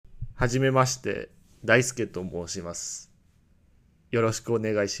はじめまして、大輔と申します。よろしくお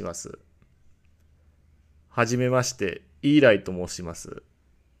願いします。はじめまして、イーライと申します。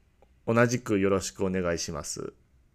同じくよろしくお願いします。